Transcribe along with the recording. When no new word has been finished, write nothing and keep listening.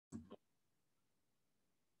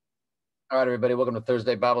All right, everybody, welcome to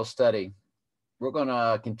Thursday Bible Study. We're going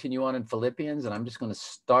to continue on in Philippians, and I'm just going to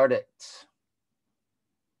start it.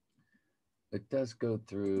 It does go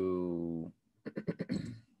through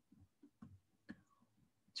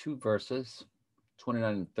two verses,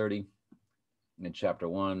 29 and 30 in chapter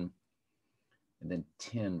 1, and then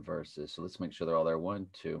 10 verses. So let's make sure they're all there. 1,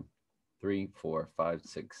 2, 3, 4, 5,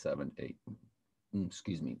 6, 7, 8.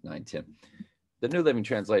 9, 10. The New Living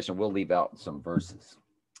Translation will leave out some verses.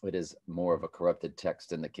 It is more of a corrupted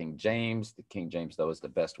text in the King James. The King James, though, is the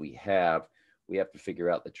best we have. We have to figure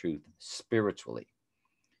out the truth spiritually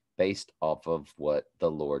based off of what the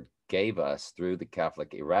Lord gave us through the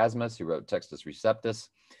Catholic Erasmus, who wrote Textus Receptus,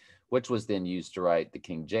 which was then used to write the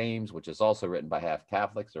King James, which is also written by half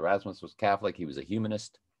Catholics. Erasmus was Catholic. He was a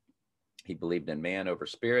humanist. He believed in man over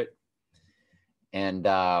spirit. And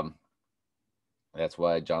that's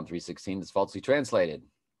why John 3:16 is falsely translated.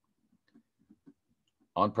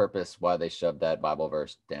 On purpose, why they shoved that Bible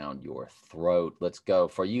verse down your throat. Let's go.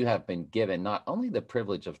 For you have been given not only the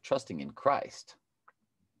privilege of trusting in Christ.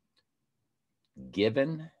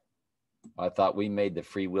 Given? I thought we made the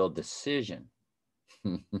free will decision.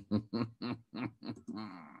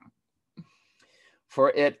 For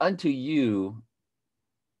it unto you,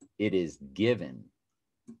 it is given.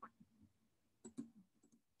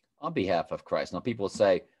 On behalf of Christ. Now people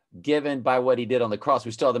say, given by what he did on the cross,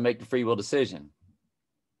 we still have to make the free will decision.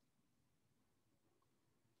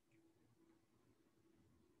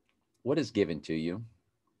 What is given to you?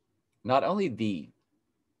 Not only the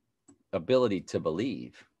ability to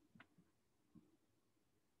believe,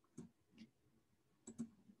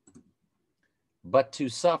 but to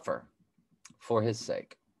suffer for his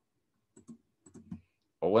sake.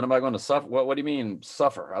 Well, when am I going to suffer? What do you mean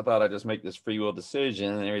suffer? I thought I just make this free will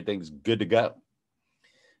decision and everything's good to go.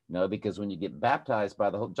 No, because when you get baptized by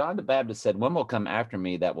the Holy, John the Baptist said, one will come after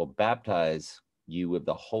me that will baptize you with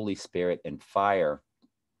the Holy Spirit and fire.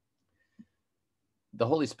 The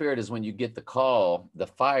Holy Spirit is when you get the call. The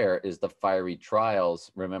fire is the fiery trials.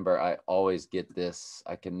 Remember, I always get this.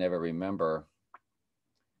 I can never remember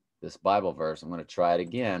this Bible verse. I'm going to try it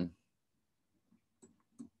again.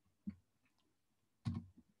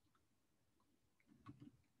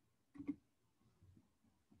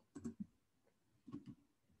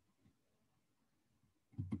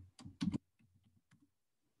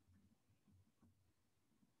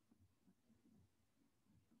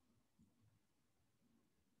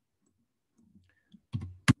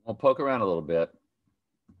 I'll poke around a little bit.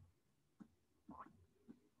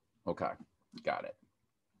 Okay, got it.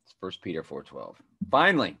 It's 1 Peter 4:12.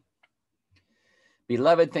 Finally,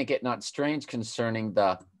 beloved, think it not strange concerning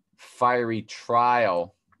the fiery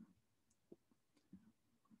trial.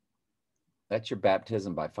 That's your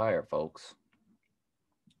baptism by fire, folks.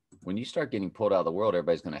 When you start getting pulled out of the world,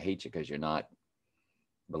 everybody's going to hate you because you're not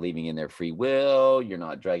believing in their free will. You're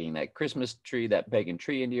not dragging that Christmas tree, that pagan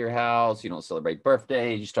tree into your house. You don't celebrate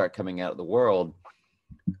birthdays. You start coming out of the world,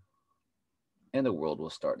 and the world will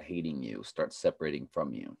start hating you, start separating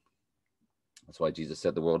from you. That's why Jesus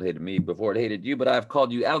said the world hated me before it hated you, but I have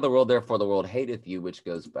called you out of the world, therefore the world hateth you, which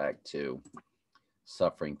goes back to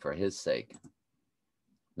suffering for his sake.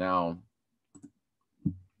 Now,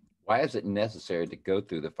 why is it necessary to go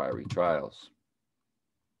through the fiery trials?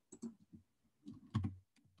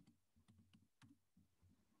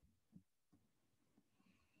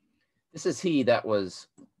 This is he that was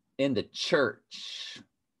in the church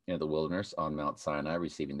in the wilderness on Mount Sinai,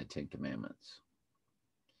 receiving the 10 Commandments.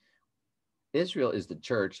 Israel is the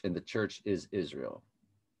church, and the church is Israel.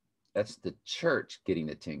 That's the church getting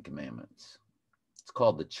the 10 Commandments. It's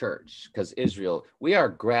called the church because Israel, we are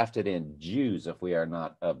grafted in Jews if we are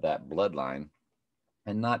not of that bloodline,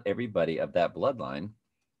 and not everybody of that bloodline.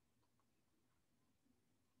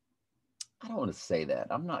 I don't want to say that.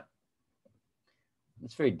 I'm not.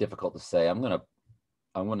 It's very difficult to say. I'm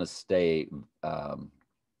going to stay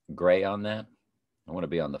gray on that. I want to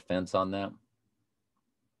be on the fence on that.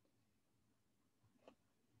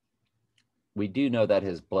 We do know that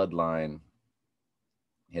his bloodline,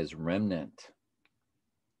 his remnant,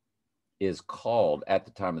 is called at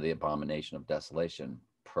the time of the abomination of desolation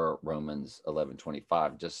per Romans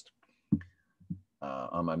 11:25. Just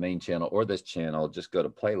on my main channel or this channel, just go to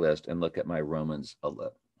playlist and look at my Romans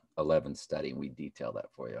 11 study, and we detail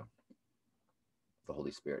that for you. The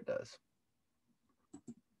Holy Spirit does.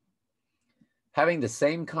 Having the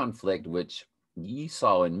same conflict which ye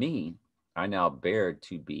saw in me, I now bear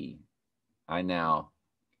to be, I now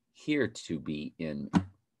here to be in,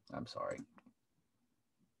 I'm sorry.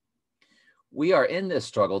 We are in this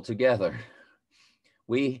struggle together.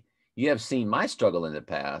 You have seen my struggle in the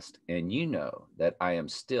past, and you know that I am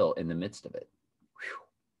still in the midst of it. Whew.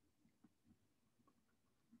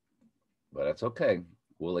 But that's okay.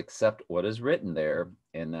 We'll accept what is written there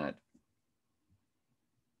in that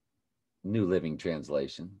New Living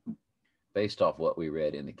Translation, based off what we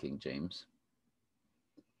read in the King James.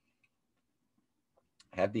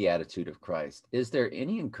 Have the attitude of Christ. Is there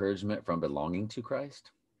any encouragement from belonging to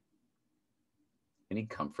Christ? Any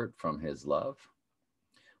comfort from his love?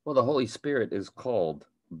 Well, the Holy Spirit is called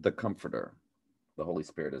the Comforter. The Holy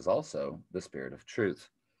Spirit is also the Spirit of truth.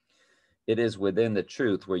 It is within the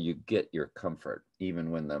truth where you get your comfort.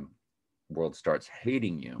 Even when the world starts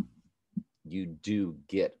hating you, you do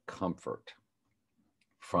get comfort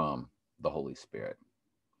from the Holy Spirit.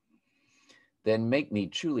 Then make me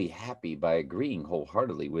truly happy by agreeing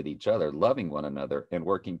wholeheartedly with each other, loving one another, and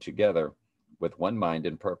working together with one mind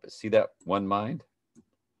and purpose. See that one mind?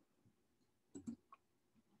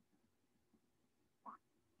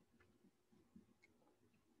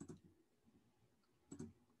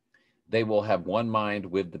 They will have one mind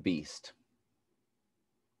with the beast.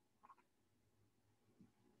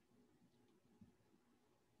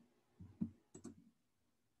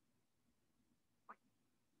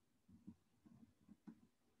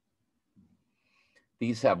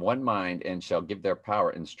 These have one mind and shall give their power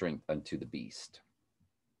and strength unto the beast.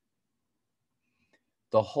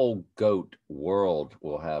 The whole goat world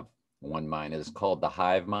will have one mind. It is called the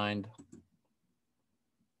hive mind.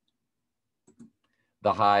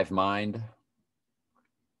 The hive mind.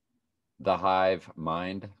 The hive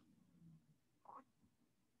mind.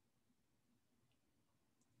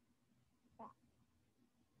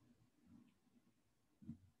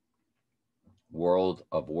 World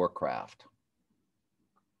of Warcraft.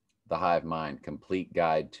 The hive mind, complete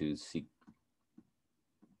guide to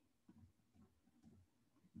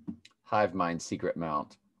hive mind, secret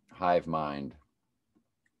mount, hive mind,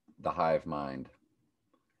 the hive mind.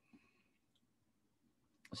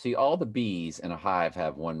 See, all the bees in a hive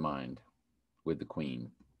have one mind with the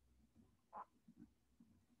queen.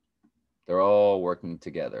 They're all working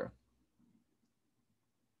together.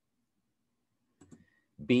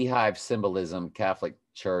 Beehive symbolism, Catholic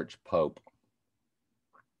Church, Pope.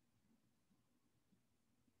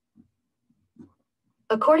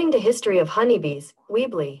 According to History of Honeybees,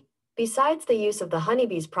 Weebly, besides the use of the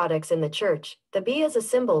honeybees products in the church, the bee as a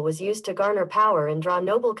symbol was used to garner power and draw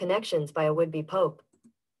noble connections by a would-be pope.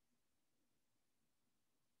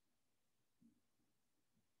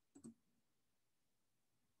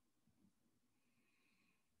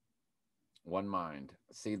 One mind.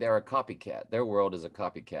 See, they're a copycat. Their world is a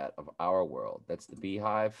copycat of our world. That's the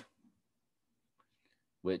beehive,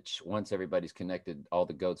 which once everybody's connected, all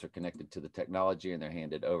the goats are connected to the technology and they're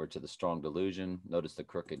handed over to the strong delusion. Notice the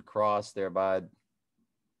crooked cross thereby.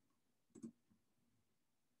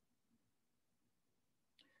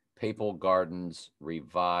 Papal gardens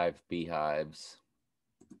revive beehives.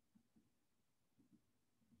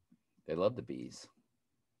 They love the bees.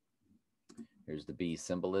 Here's the bee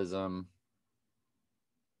symbolism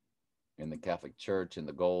in the Catholic Church in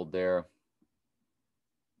the gold there.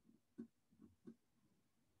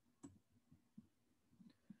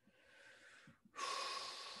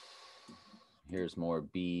 Here's more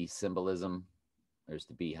bee symbolism. There's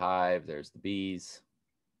the beehive. There's the bees.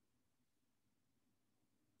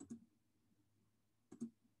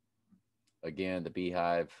 Again, the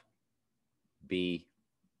beehive, bee,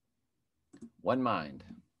 one mind.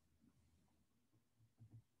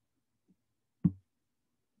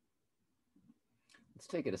 Let's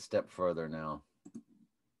take it a step further now.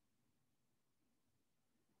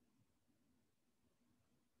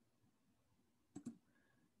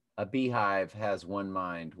 A beehive has one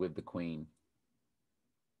mind with the queen.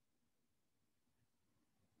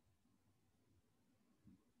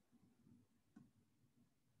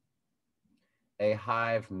 A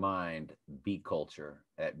hive mind, bee culture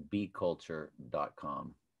at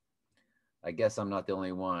beeculture.com. I guess I'm not the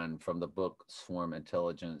only one. From the book Swarm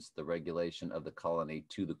Intelligence, the regulation of the colony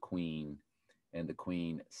to the queen and the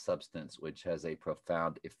queen substance, which has a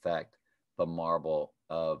profound effect. The marvel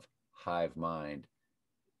of hive mind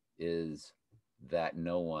is that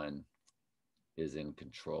no one is in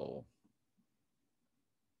control.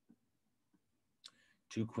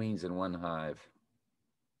 Two queens in one hive.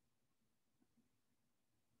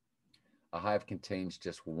 A hive contains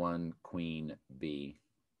just one queen bee.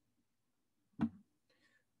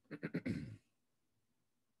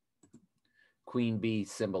 Queen bee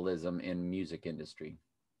symbolism in music industry.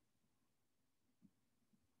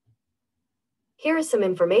 Here is some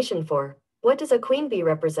information for what does a queen bee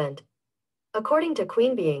represent? According to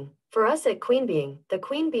queen being, For us at Queen Being, the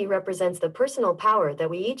queen bee represents the personal power that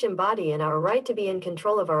we each embody and our right to be in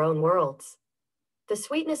control of our own worlds. The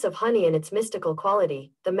sweetness of honey and its mystical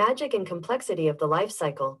quality, the magic and complexity of the life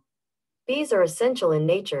cycle. Bees are essential in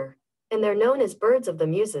nature, and they're known as birds of the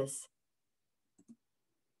muses.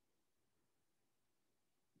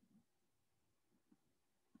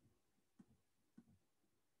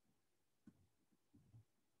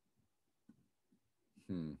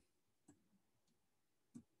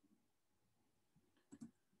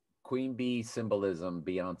 Queen bee symbolism,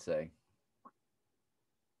 Beyonce.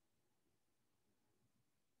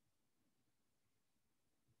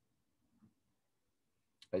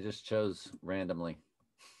 I just chose randomly.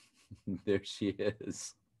 There she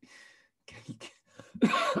is.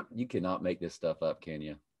 You cannot make this stuff up, can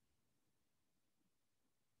you?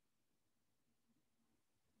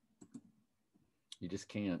 You just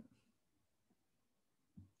can't.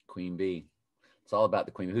 Queen bee. It's all about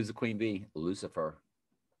the queen. Who's the queen bee? Lucifer.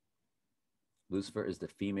 Lucifer is the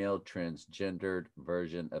female transgendered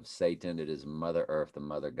version of Satan. It is Mother Earth, the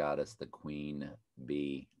mother goddess, the queen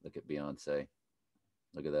bee. Look at Beyonce.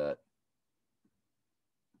 Look at that.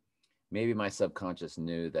 Maybe my subconscious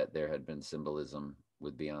knew that there had been symbolism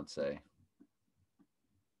with Beyonce.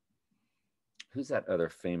 Who's that other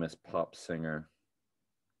famous pop singer?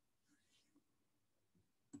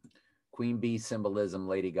 Queen bee symbolism,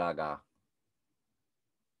 Lady Gaga.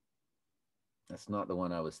 That's not the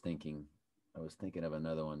one I was thinking. I was thinking of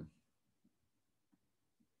another one.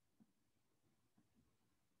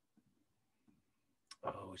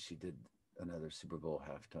 Oh, she did another Super Bowl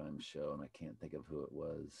halftime show, and I can't think of who it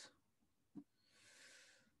was.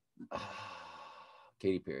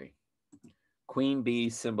 Katy Perry. Queen bee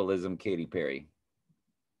symbolism, Katy Perry.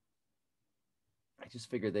 I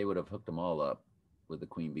just figured they would have hooked them all up with the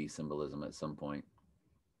queen bee symbolism at some point.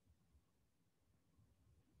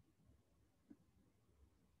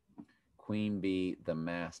 Queen bee, the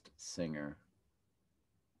masked singer.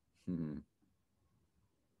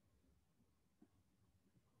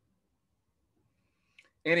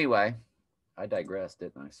 Anyway, I digressed,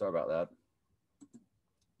 didn't I? Sorry about that.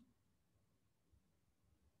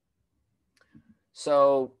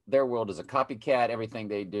 So their world is a copycat. Everything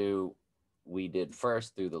they do, we did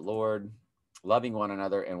first through the Lord, loving one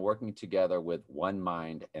another and working together with one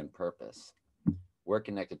mind and purpose. We're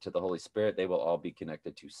connected to the Holy Spirit. They will all be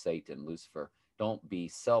connected to Satan, Lucifer. Don't be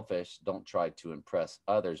selfish. Don't try to impress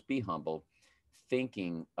others. Be humble,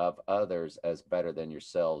 thinking of others as better than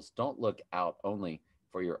yourselves. Don't look out only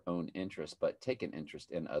for your own interest, but take an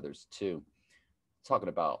interest in others too. Talking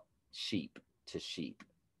about sheep to sheep.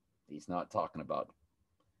 He's not talking about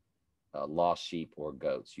lost sheep or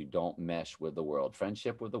goats. You don't mesh with the world.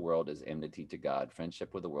 Friendship with the world is enmity to God.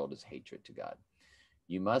 Friendship with the world is hatred to God.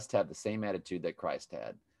 You must have the same attitude that Christ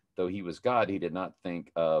had. Though he was God, he did not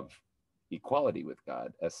think of equality with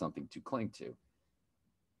God as something to cling to.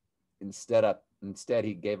 Instead,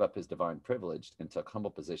 he gave up his divine privilege and took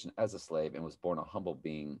humble position as a slave and was born a humble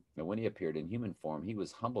being. And when he appeared in human form, he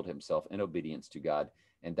was humbled himself in obedience to God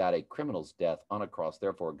and died a criminal's death on a cross.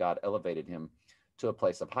 Therefore, God elevated him to a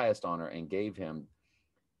place of highest honor and gave him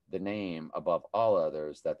the name above all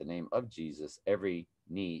others, that the name of Jesus, every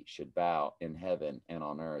knee should bow in heaven and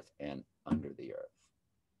on earth and under the earth,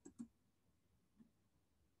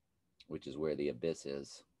 which is where the abyss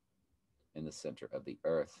is, in the center of the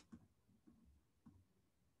earth.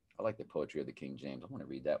 I like the poetry of the King James. I want to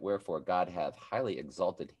read that. Wherefore God hath highly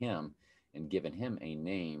exalted him and given him a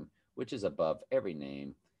name which is above every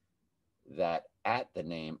name, that at the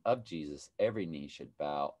name of Jesus every knee should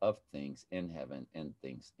bow, of things in heaven and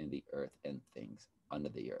things in the earth and things under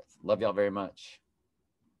the earth. Love y'all very much.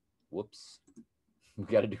 Whoops. We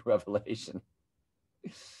got to do Revelation.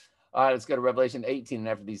 All right, let's go to Revelation 18. And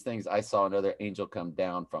after these things, I saw another angel come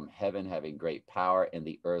down from heaven, having great power, and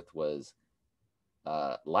the earth was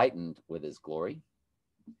lightened with his glory.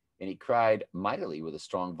 And he cried mightily with a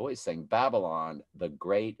strong voice, saying, Babylon, the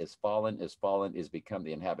great, is fallen, is become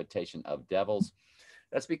the habitation of devils.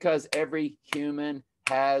 That's because every human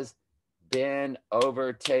has been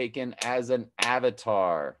overtaken as an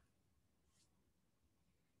avatar.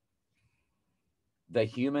 The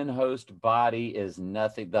human host body is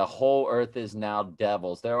nothing. The whole earth is now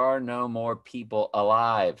devils. There are no more people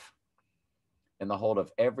alive. In the hold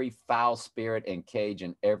of every foul spirit and cage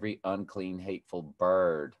and every unclean, hateful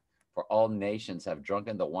bird. For all nations have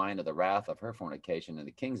drunken the wine of the wrath of her fornication, and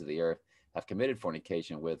the kings of the earth have committed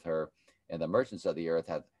fornication with her, and the merchants of the earth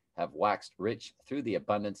have waxed rich through the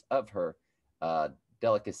abundance of her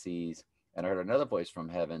delicacies. And I heard another voice from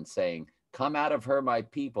heaven saying, Come out of her, my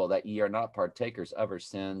people, that ye are not partakers of her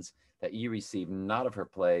sins, that ye receive not of her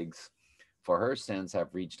plagues, for her sins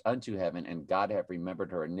have reached unto heaven, and God hath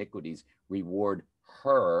remembered her iniquities. Reward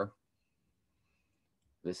her.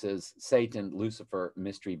 This is Satan, Lucifer,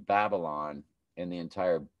 Mystery Babylon, and the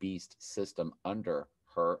entire beast system under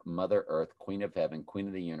her, Mother Earth, Queen of Heaven, Queen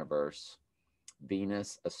of the Universe,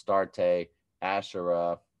 Venus, Astarte,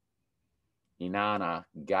 Asherah, Inanna,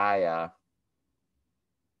 Gaia,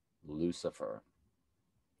 Lucifer.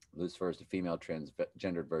 Lucifer is the female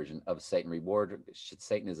transgendered version of Satan. Reward.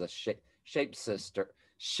 Satan is a shapeshifter.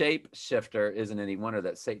 Isn't any wonder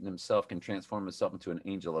that Satan himself can transform himself into an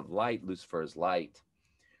angel of light. Lucifer is light.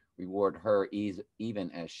 Reward her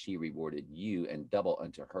even as she rewarded you, and double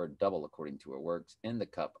unto her, double according to her works. In the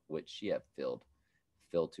cup which she hath filled,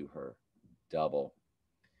 fill to her double.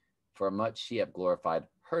 For much she hath glorified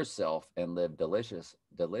herself and lived delicious.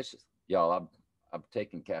 Y'all, I'm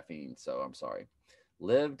taking caffeine, so I'm sorry.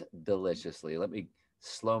 Lived deliciously. Let me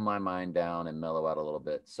slow my mind down and mellow out a little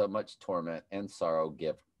bit. So much torment and sorrow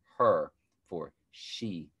give her, for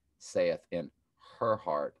she saith in her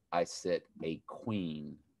heart, I sit a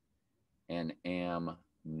queen and am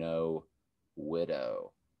no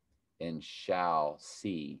widow, and shall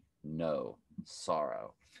see no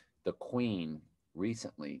sorrow. The queen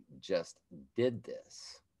recently just did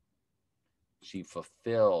this. She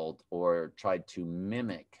fulfilled or tried to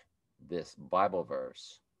mimic this Bible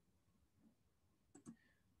verse.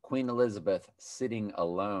 Queen Elizabeth sitting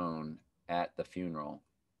alone at the funeral.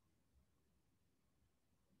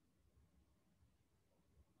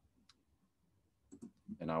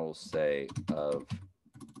 And I will say of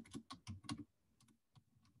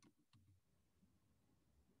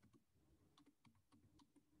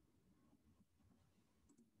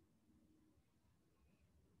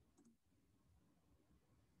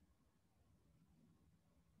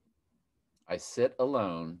I sit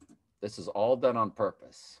alone. This is all done on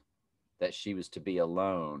purpose, that she was to be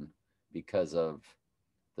alone because of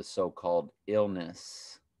the so-called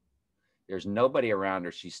illness. There's nobody around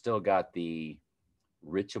her. She's still got the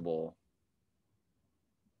ritual.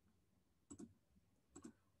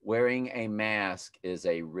 Wearing a mask is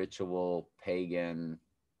a ritual pagan.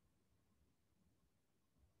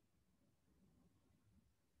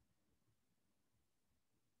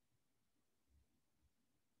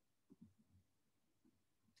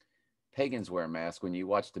 Pagans wear a mask. When you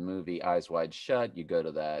watch the movie Eyes Wide Shut, you go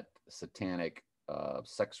to that satanic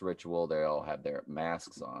sex ritual. They all have their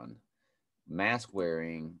masks on. Mask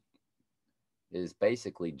wearing is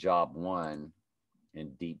basically job one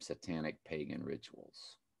in deep satanic pagan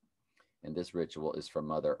rituals. And this ritual is for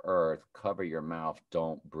Mother Earth. Cover your mouth.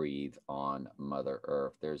 Don't breathe on Mother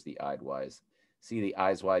Earth. There's the eyes wide. See the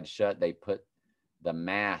eyes wide shut? They put the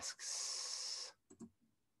masks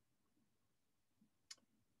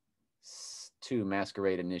to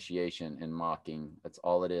masquerade initiation and mocking. That's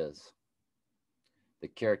all it is. The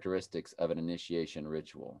characteristics of an initiation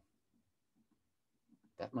ritual.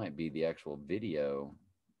 That might be the actual video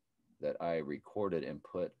that I recorded and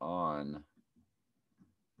put on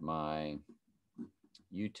my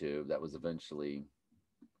YouTube. That was eventually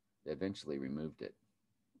removed it.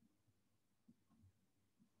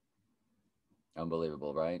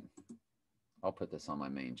 Unbelievable, right? I'll put this on my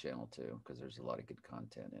main channel too, because there's a lot of good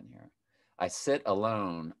content in here. I sit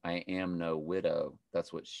alone. I am no widow.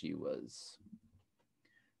 That's what she was.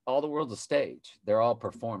 All the world's a stage. They're all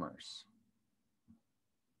performers.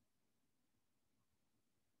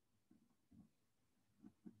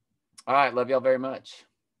 All right. Love y'all very much.